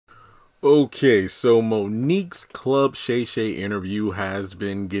Okay, so Monique's Club Shay Shay interview has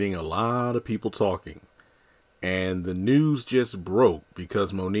been getting a lot of people talking. And the news just broke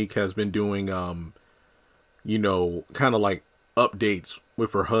because Monique has been doing, kind of like updates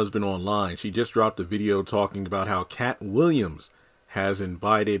with her husband online. She just dropped a video talking about how Katt Williams has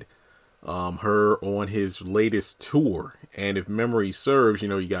invited her on his latest tour. And if memory serves,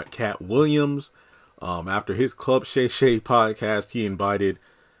 you got Katt Williams. After his Club Shay Shay podcast, he invited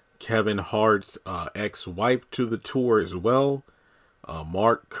Kevin Hart's ex-wife to the tour as well,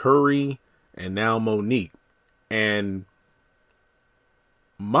 Mark Curry, and now Monique. And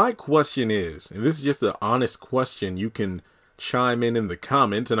my question is, and this is just an honest question, you can chime in the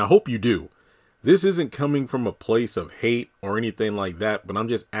comments, and I hope you do. This isn't coming from a place of hate or anything like that, but I'm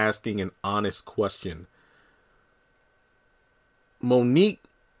just asking an honest question. Monique,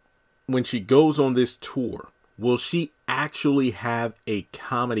 when she goes on this tour, will she actually have a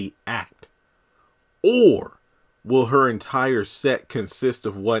comedy act? Or will her entire set consist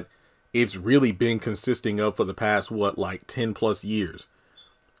of what it's really been consisting of for the past, 10 plus years?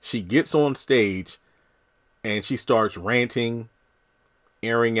 She gets on stage and she starts ranting,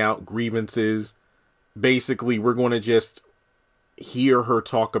 airing out grievances. Basically, we're going to just hear her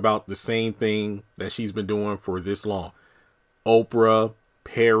talk about the same thing that she's been doing for this long. Oprah,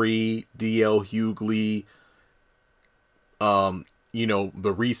 Perry, D.L. Hughley,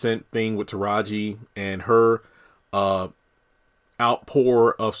 the recent thing with Taraji and her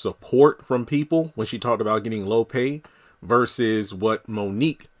outpour of support from people when she talked about getting low pay versus what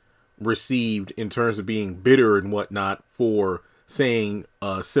Monique received in terms of being bitter and whatnot for saying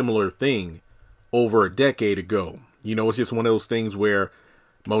a similar thing over a decade ago. It's just one of those things where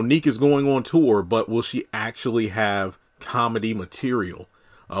Monique is going on tour, but will she actually have comedy material?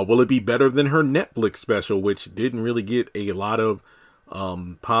 Will it be better than her Netflix special, which didn't really get a lot of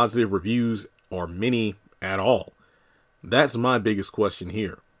positive reviews or many at all? That's my biggest question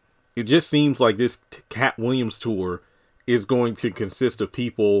here. It just seems like this Katt Williams tour is going to consist of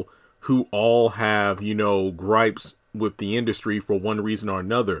people who all have, gripes with the industry for one reason or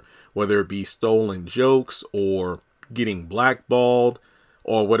another, whether it be stolen jokes or getting blackballed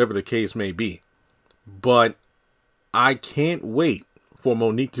or whatever the case may be. But I can't wait for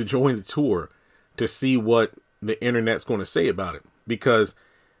Monique to join the tour to see what the internet's going to say about it, because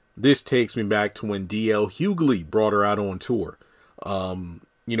this takes me back to when D.L. Hughley brought her out on tour.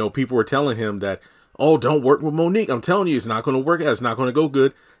 People were telling him that, oh, don't work with Monique. I'm telling you, it's not going to work out. It's not going to go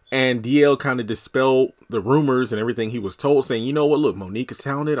good. And DL kind of dispelled the rumors and everything he was told, saying, you know what, look, Monique is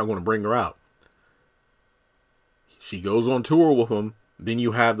talented. I'm going to bring her out. She goes on tour with him. Then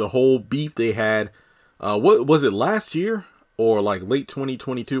you have the whole beef they had. What was it, last year or like late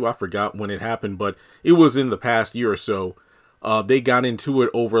 2022? I forgot when it happened, but it was in the past year or so. They got into it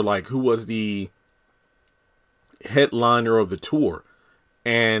over like who was the headliner of the tour.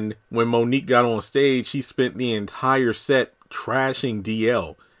 And when Monique got on stage, she spent the entire set trashing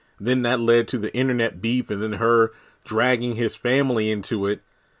DL. Then that led to the internet beef and then her dragging his family into it.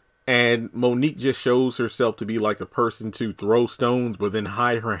 And Monique just shows herself to be like a person to throw stones, but then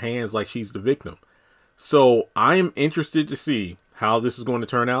hide her hands like she's the victim. So I'm interested to see how this is going to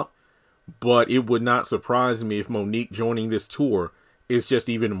turn out. But it would not surprise me if Monique joining this tour is just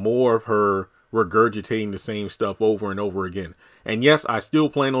even more of her regurgitating the same stuff over and over again. And yes, I still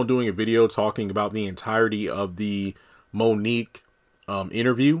plan on doing a video talking about the entirety of the Monique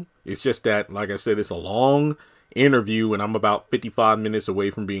interview. It's just that, like I said, it's a long interview and I'm about 55 minutes away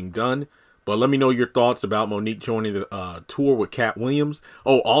from being done. But let me know your thoughts about Monique joining the tour with Katt Williams.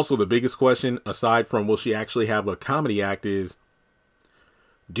 Oh, also the biggest question, aside from will she actually have a comedy act, is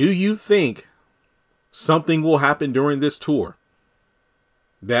do you think something will happen during this tour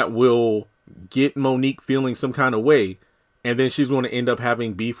that will get Monique feeling some kind of way, and then she's going to end up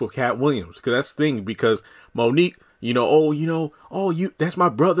having beef with Katt Williams? Because that's the thing, because Monique, that's my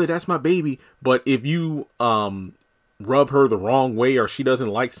brother, that's my baby. But if you rub her the wrong way or she doesn't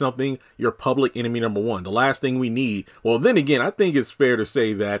like something, you're public enemy number one. The last thing we need. Well, then again, I think it's fair to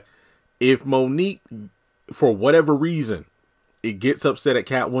say that if Monique, for whatever reason, it gets upset at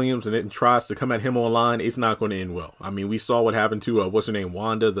Katt Williams and it tries to come at him online, it's not going to end well. I mean, we saw what happened to, what's her name,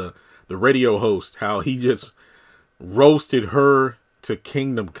 Wanda, the radio host, how he just roasted her to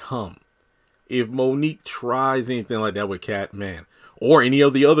kingdom come. If Monique tries anything like that with Katt, man, or any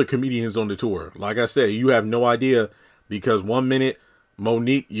of the other comedians on the tour, like I said, you have no idea, because one minute,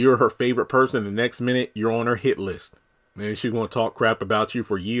 Monique, you're her favorite person. The next minute, you're on her hit list. And she's going to talk crap about you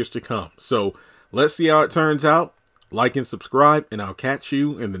for years to come. So let's see how it turns out. Like and subscribe, and I'll catch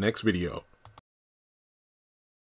you in the next video.